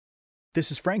This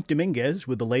is Frank Dominguez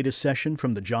with the latest session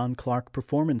from the John Clark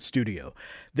Performance Studio.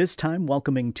 This time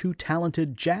welcoming two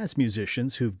talented jazz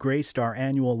musicians who've graced our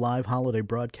annual live holiday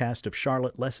broadcast of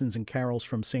Charlotte Lessons and Carols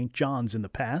from St. John's in the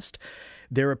past.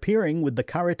 They're appearing with the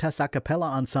Caritas a Cappella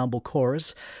Ensemble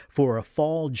Chorus for a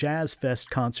Fall Jazz Fest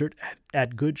concert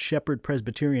at Good Shepherd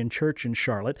Presbyterian Church in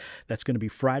Charlotte. That's going to be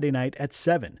Friday night at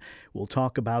 7. We'll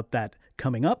talk about that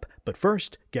coming up, but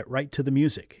first, get right to the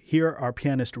music. Here are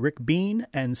pianist Rick Bean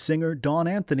and singer Dawn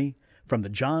Anthony from the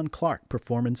John Clark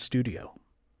Performance Studio.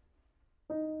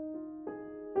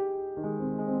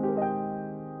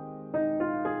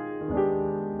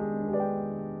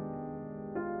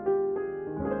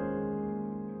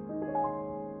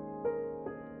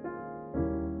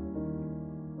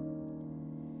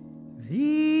 The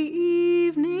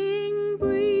evening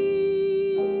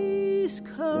breeze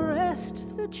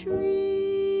caressed the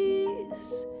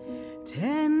trees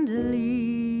tenderly.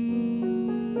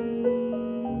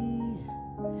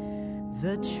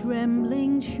 The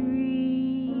trembling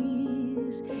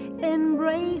trees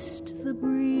embraced the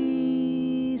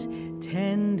breeze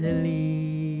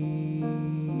tenderly.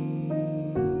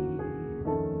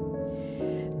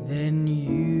 Then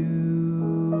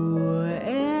you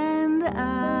and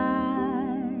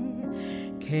I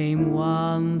came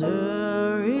wandering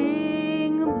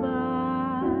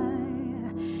by,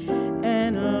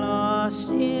 and lost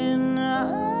in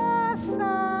a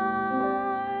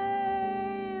sigh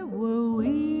were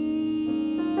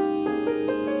we.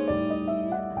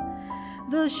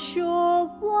 The shore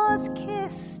was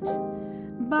kissed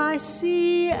by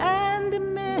sea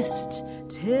and mist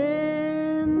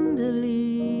tenderly.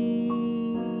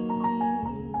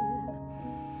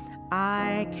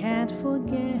 I can't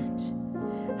forget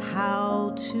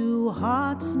how two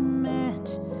hearts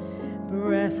met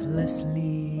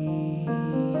breathlessly.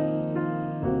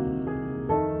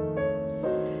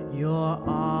 Your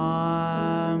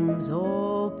arms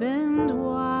opened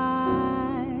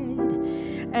wide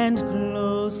and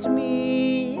closed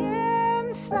me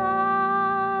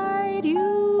inside.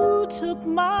 You took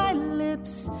my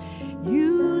lips,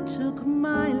 you took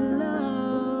my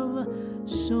love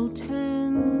so tenderly.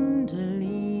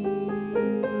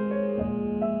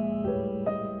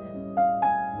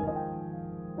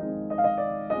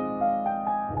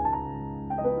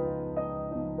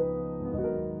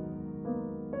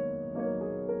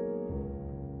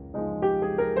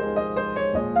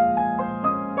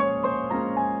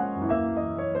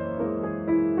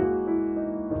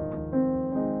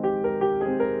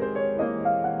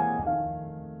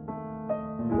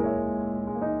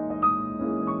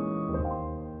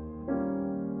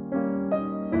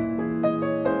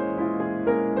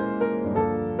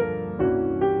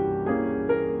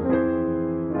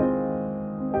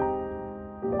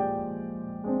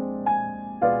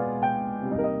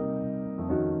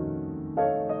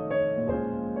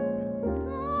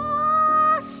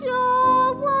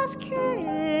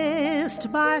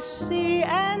 By sea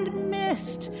and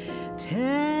mist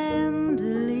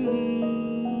tenderly.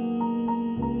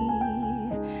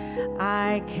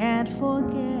 I can't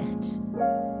forget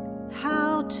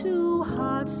how two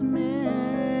hearts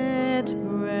met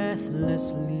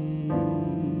breathlessly.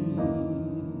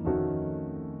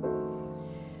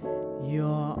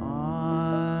 Your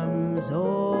arms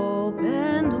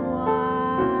opened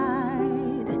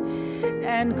wide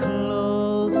and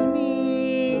closed me.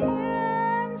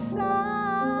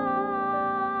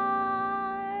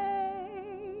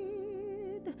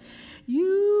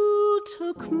 You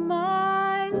took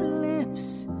my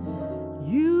lips,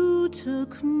 you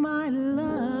took my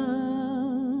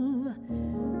love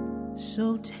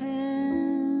so tenderly.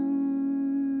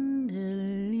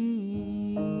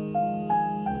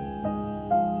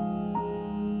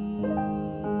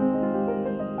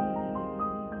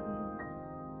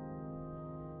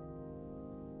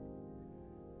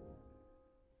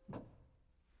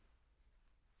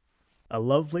 A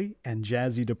lovely and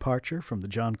jazzy departure from the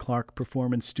John Clark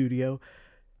Performance Studio.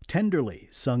 Tenderly,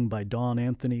 sung by Dawn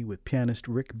Anthony with pianist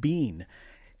Rick Bean.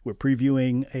 We're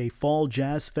previewing a Fall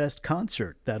Jazz Fest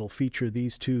concert that'll feature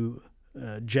these two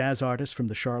jazz artists from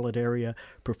the Charlotte area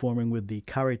performing with the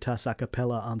Caritas a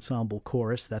Cappella Ensemble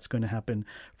Chorus. That's going to happen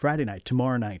Friday night,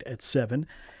 tomorrow night at 7.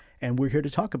 And we're here to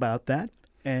talk about that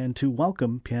and to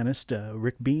welcome pianist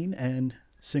Rick Bean and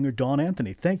singer Dawn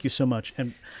Anthony. Thank you so much.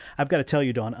 And I've got to tell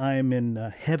you, Dawn, I am in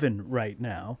heaven right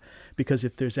now, because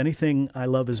if there's anything I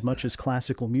love as much as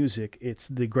classical music, it's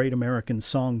the Great American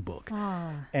Songbook.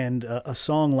 And a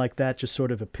song like that just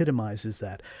sort of epitomizes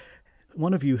that.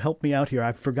 One of you help me out here.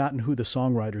 I've forgotten who the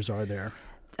songwriters are there.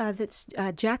 That's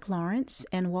Jack Lawrence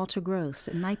and Walter Gross,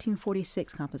 a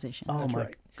 1946 composition. Oh, That's my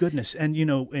right. Goodness. And,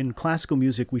 in classical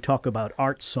music, we talk about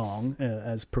art song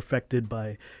as perfected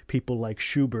by people like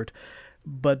Schubert.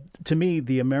 But to me,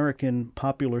 the American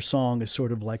popular song is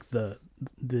sort of like the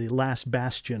last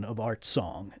bastion of art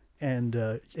song. And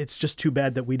it's just too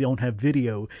bad that we don't have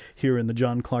video here in the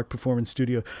John Clark Performance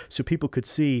Studio so people could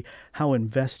see how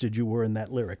invested you were in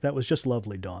that lyric. That was just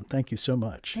lovely, Dawn. Thank you so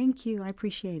much. Thank you. I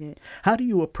appreciate it. How do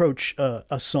you approach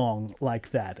a song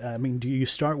like that? I mean, do you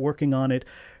start working on it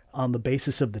on the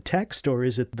basis of the text, or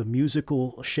is it the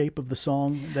musical shape of the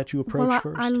song that you approach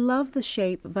first? I love the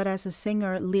shape, but as a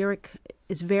singer, lyric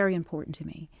is very important to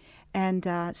me.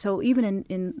 And so even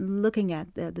in looking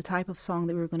at the type of song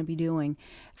that we were going to be doing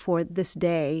for this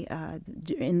day,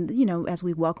 as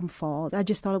we welcome fall, I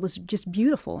just thought it was just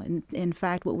beautiful. And in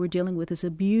fact, what we're dealing with is a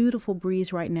beautiful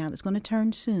breeze right now that's going to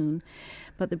turn soon.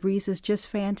 But the breeze is just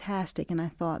fantastic, and I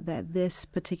thought that this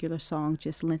particular song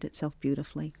just lent itself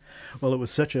beautifully. Well, it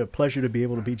was such a pleasure to be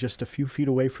able to be just a few feet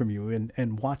away from you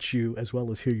and watch you as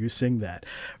well as hear you sing that.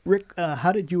 Rick,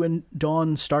 how did you and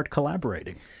Dawn start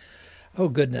collaborating? Oh,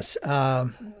 goodness.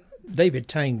 David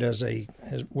Tang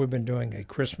we've been doing a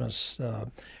Christmas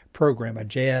program, a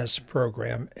jazz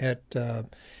program at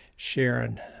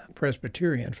Sharon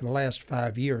Presbyterian for the last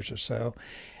 5 years or so.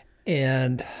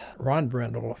 And Ron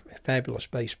Brindle, a fabulous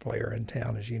bass player in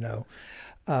town, as you know,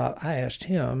 I asked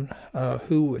him I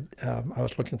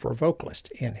was looking for a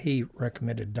vocalist, and he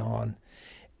recommended Dawn.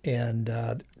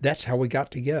 And that's how we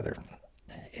got together.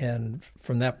 And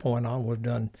from that point on, we've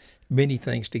done many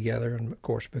things together and, of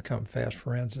course, become fast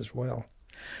friends as well.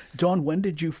 Dawn, when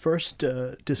did you first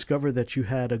discover that you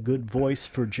had a good voice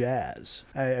for jazz?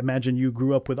 I imagine you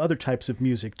grew up with other types of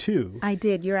music, too. I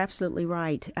did. You're absolutely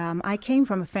right. I came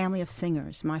from a family of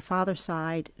singers. My father's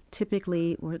side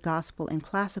typically were gospel and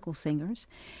classical singers,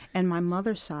 and my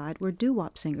mother's side were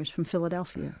doo-wop singers from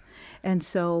Philadelphia. And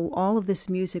so all of this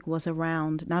music was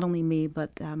around not only me,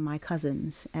 but my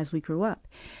cousins as we grew up.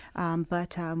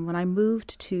 But when I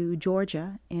moved to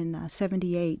Georgia in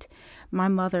 '78, my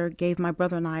mother gave my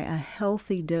brother and I a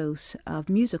healthy dose of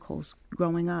musicals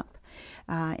growing up.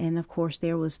 And of course,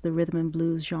 there was the rhythm and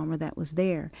blues genre that was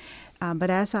there. But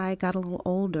as I got a little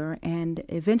older and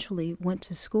eventually went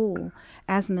to school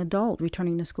as an adult,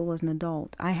 returning to school as an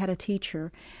adult, I had a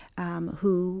teacher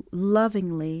who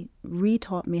lovingly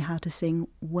retaught me how to sing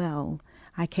well.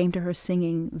 I came to her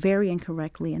singing very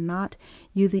incorrectly and not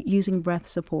using breath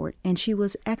support, and she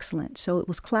was excellent. So it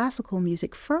was classical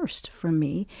music first for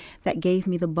me that gave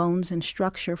me the bones and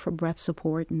structure for breath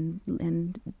support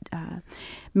and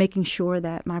making sure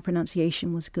that my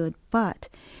pronunciation was good. But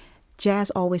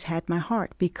jazz always had my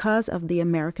heart because of the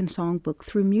American Songbook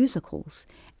through musicals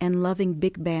and loving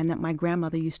big band that my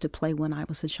grandmother used to play when I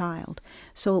was a child.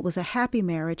 So it was a happy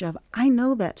marriage of I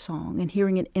know that song and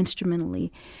hearing it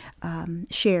instrumentally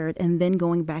shared, and then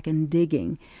going back and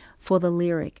digging for the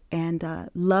lyric and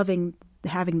loving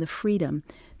having the freedom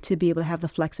to be able to have the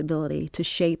flexibility to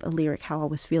shape a lyric how I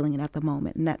was feeling it at the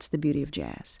moment. And that's the beauty of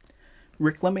jazz.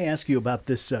 Rick, let me ask you about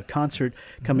this concert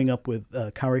coming up with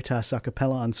Caritas a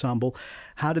Cappella Ensemble.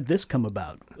 How did this come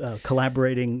about,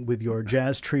 collaborating with your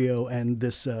jazz trio and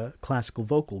this classical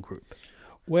vocal group?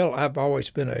 Well, I've always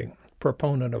been a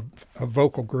proponent of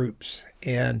vocal groups,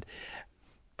 and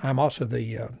I'm also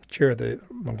the chair of the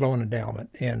McGlowan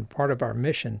Endowment, and part of our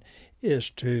mission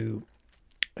is to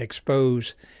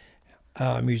expose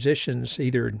musicians,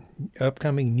 either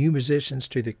upcoming new musicians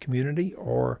to the community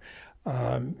or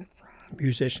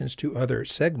musicians to other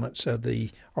segments of the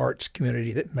arts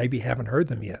community that maybe haven't heard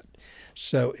them yet.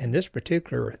 So in this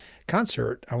particular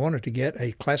concert, I wanted to get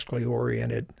a classically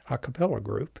oriented a cappella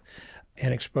group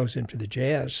and expose them to the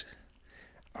jazz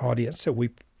audience that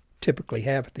we typically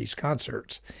have at these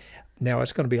concerts. Now,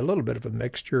 it's going to be a little bit of a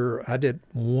mixture. I did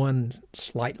one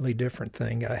slightly different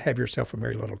thing. Have Yourself a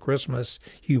Merry Little Christmas,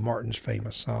 Hugh Martin's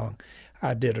famous song.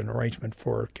 I did an arrangement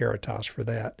for Caritas for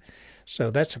that.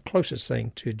 So that's the closest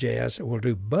thing to jazz that we'll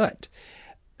do. But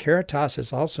Caritas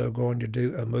is also going to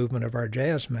do a movement of our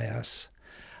jazz mass,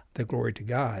 the Glory to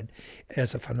God,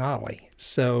 as a finale.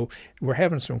 So we're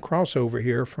having some crossover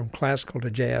here from classical to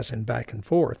jazz and back and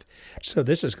forth. So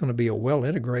this is going to be a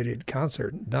well-integrated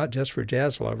concert, not just for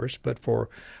jazz lovers, but for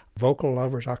vocal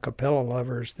lovers, a cappella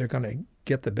lovers. They're going to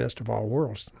get the best of all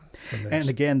worlds from this. And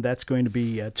again, that's going to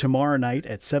be tomorrow night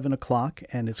at 7 o'clock,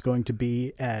 and it's going to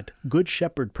be at Good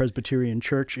Shepherd Presbyterian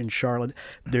Church in Charlotte.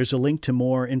 There's a link to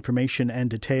more information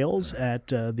and details at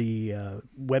the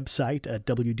website at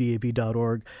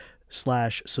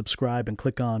wdav.org/subscribe and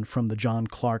click on From the John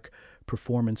Clark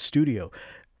Performance Studio.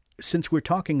 since we're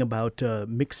talking about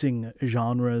mixing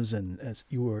genres, and as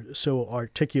you were so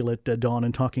articulate, Dawn,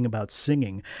 in talking about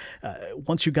singing,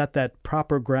 once you got that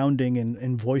proper grounding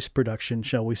in voice production,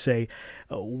 shall we say,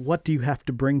 what do you have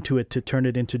to bring to it to turn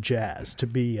it into jazz, to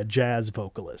be a jazz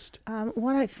vocalist?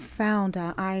 What I found,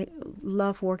 I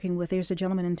love working with, there's a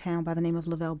gentleman in town by the name of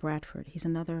Lavelle Bradford. He's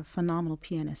another phenomenal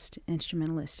pianist,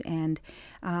 instrumentalist, and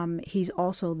he's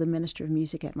also the minister of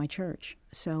music at my church.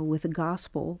 So with the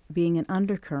gospel being an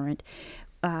undercurrent,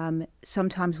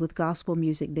 sometimes with gospel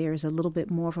music there's a little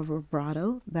bit more of a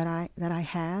vibrato that I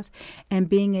have, and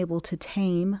being able to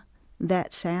tame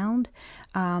that sound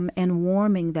and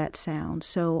warming that sound.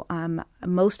 So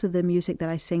most of the music that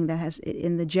I sing that has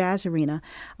in the jazz arena,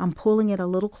 I'm pulling it a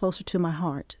little closer to my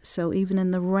heart. So even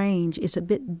in the range, it's a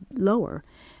bit lower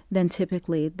than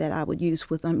typically that I would use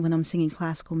with when I'm singing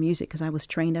classical music, because I was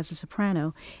trained as a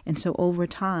soprano. And so over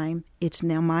time, it's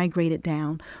now migrated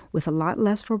down with a lot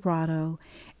less vibrato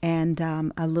and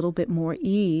a little bit more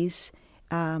ease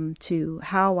to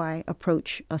how I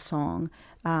approach a song,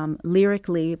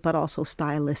 lyrically, but also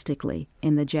stylistically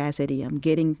in the jazz idiom,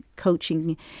 getting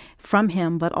coaching from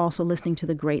him, but also listening to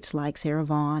the greats like Sarah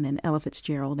Vaughan and Ella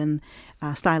Fitzgerald, and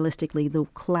stylistically, the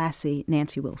classy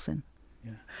Nancy Wilson.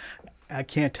 Yeah. I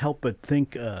can't help but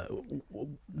think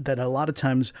that a lot of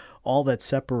times all that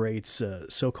separates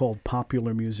so-called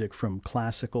popular music from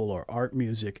classical or art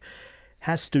music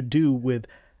has to do with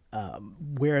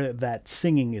where that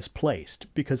singing is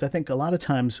placed. Because I think a lot of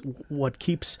times what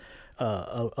keeps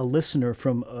a listener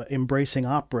from embracing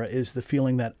opera is the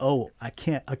feeling that, oh, I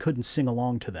couldn't sing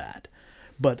along to that.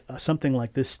 But something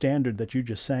like this standard that you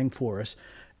just sang for us,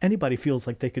 anybody feels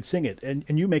like they could sing it, and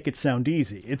you make it sound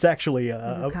easy. It's actually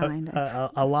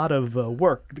a lot of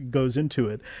work that goes into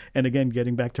it. And again,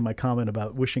 getting back to my comment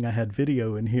about wishing I had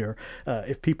video in here,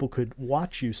 if people could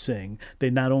watch you sing,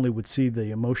 they not only would see the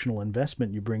emotional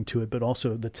investment you bring to it, but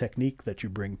also the technique that you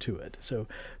bring to it. So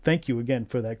thank you again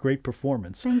for that great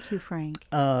performance. Thank you, Frank.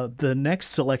 The next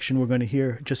selection we're going to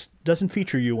hear just doesn't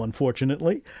feature you,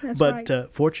 unfortunately. That's but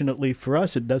right. Fortunately for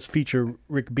us, it does feature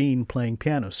Rick Bean playing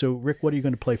piano. So Rick, what are you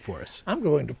going to play for us? I'm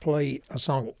going to play a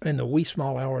song, In the Wee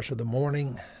Small Hours of the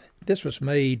Morning. This was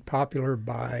made popular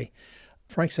by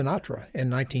Frank Sinatra in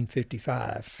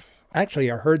 1955. Actually,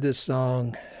 I heard this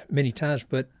song many times,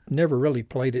 but never really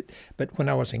played it. But when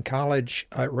I was in college,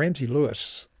 Ramsey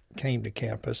Lewis came to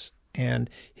campus, and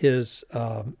his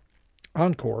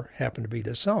encore happened to be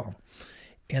this song.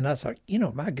 And I thought,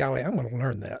 my golly, I'm going to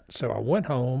learn that. So I went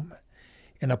home,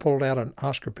 and I pulled out an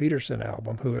Oscar Peterson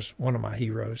album, who is one of my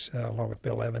heroes, along with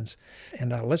Bill Evans.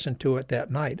 And I listened to it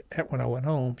that night when I went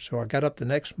home. So I got up the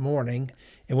next morning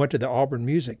and went to the Auburn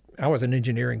Music. I was an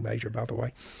engineering major, by the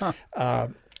way. Huh.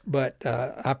 But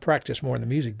I practiced more in the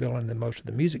music building than most of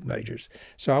the music majors.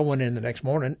 So I went in the next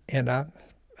morning, and I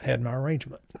had my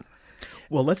arrangement.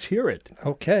 Well, let's hear it.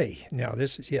 Okay. Now,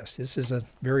 this is a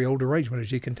very old arrangement,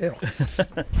 as you can tell.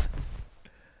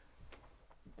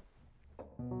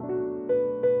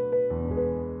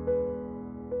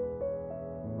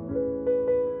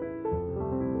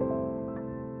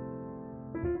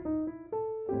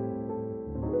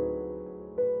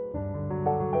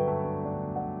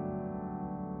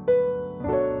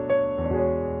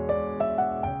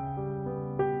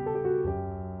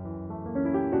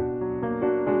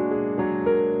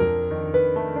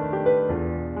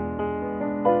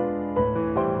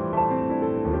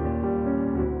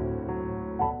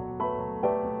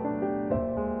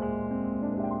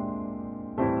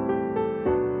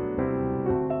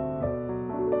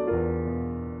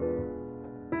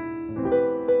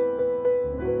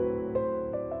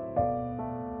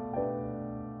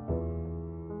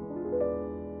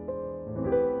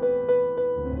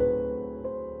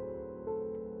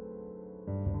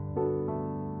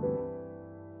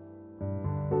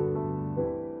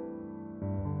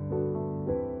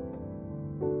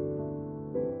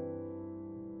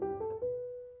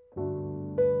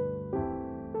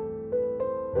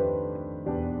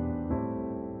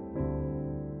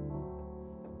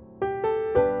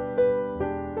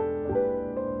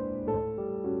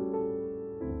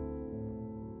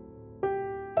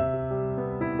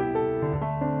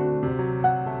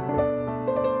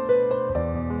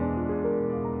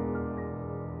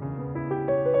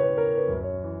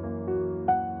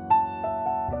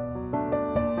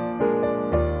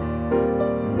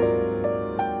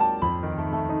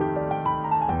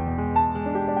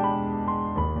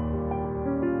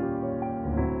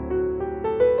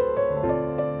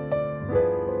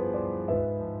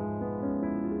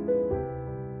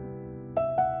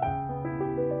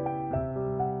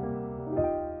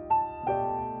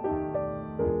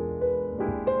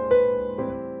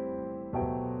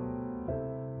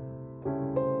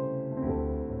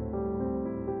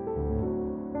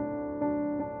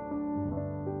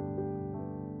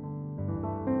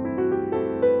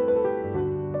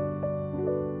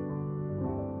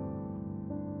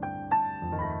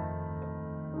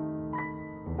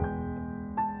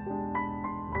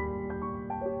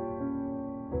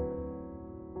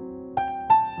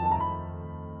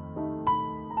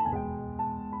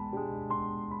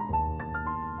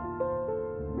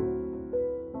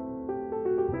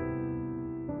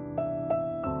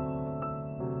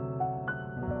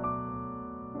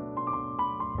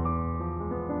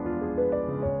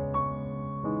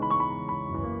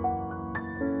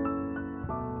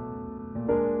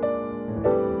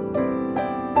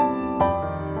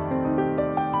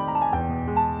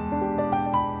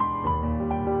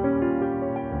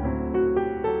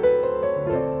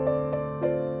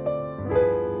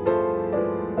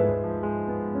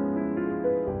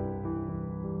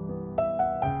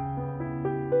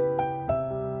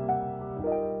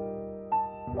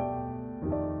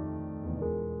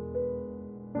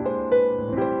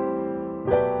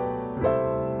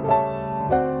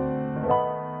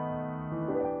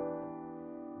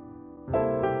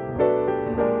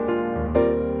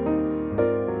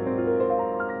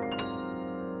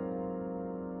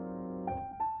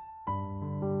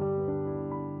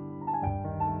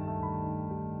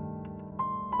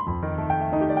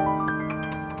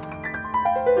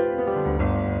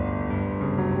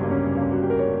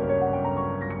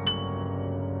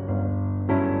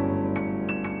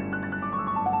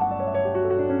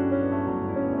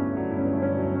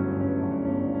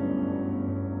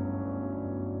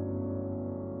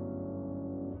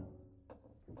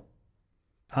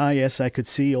 Yes, I could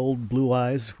see old Blue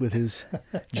Eyes with his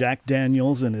Jack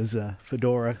Daniels and his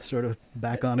fedora sort of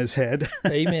back on his head.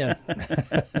 Amen.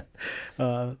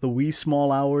 The wee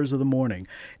small hours of the morning.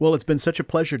 Well, it's been such a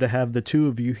pleasure to have the two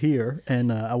of you here,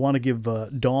 and I want to give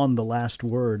Dawn the last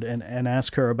word and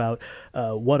ask her about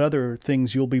what other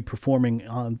things you'll be performing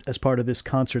on as part of this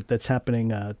concert that's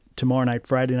happening tomorrow night,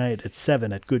 Friday night at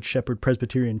 7 at Good Shepherd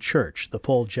Presbyterian Church, the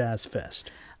Fall Jazz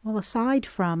Fest. Well, aside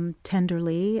from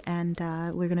Tenderly, and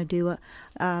we're going to do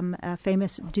a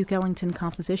famous Duke Ellington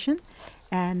composition,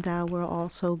 and we're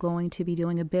also going to be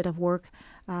doing a bit of work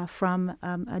from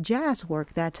a jazz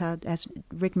work that, as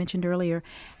Rick mentioned earlier,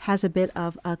 has a bit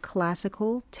of a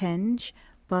classical tinge,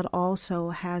 but also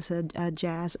has a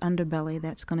jazz underbelly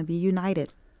that's going to be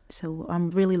united. So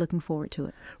I'm really looking forward to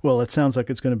it. Well, it sounds like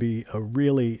it's going to be a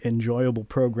really enjoyable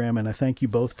program, and I thank you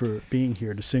both for being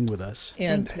here to sing with us.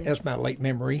 And as my late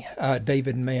memory,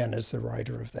 David Mann is the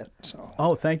writer of that song.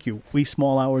 Oh, thank you. Wee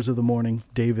Small Hours of the Morning,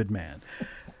 David Mann.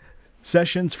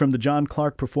 Sessions from the John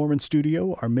Clark Performance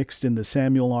Studio are mixed in the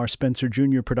Samuel R. Spencer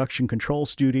Jr. Production Control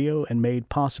Studio and made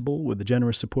possible with the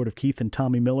generous support of Keith and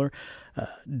Tommy Miller.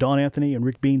 Dawn Anthony and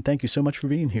Rick Bean, thank you so much for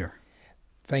being here.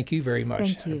 Thank you very much.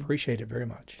 Thank you. I appreciate it very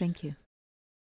much. Thank you.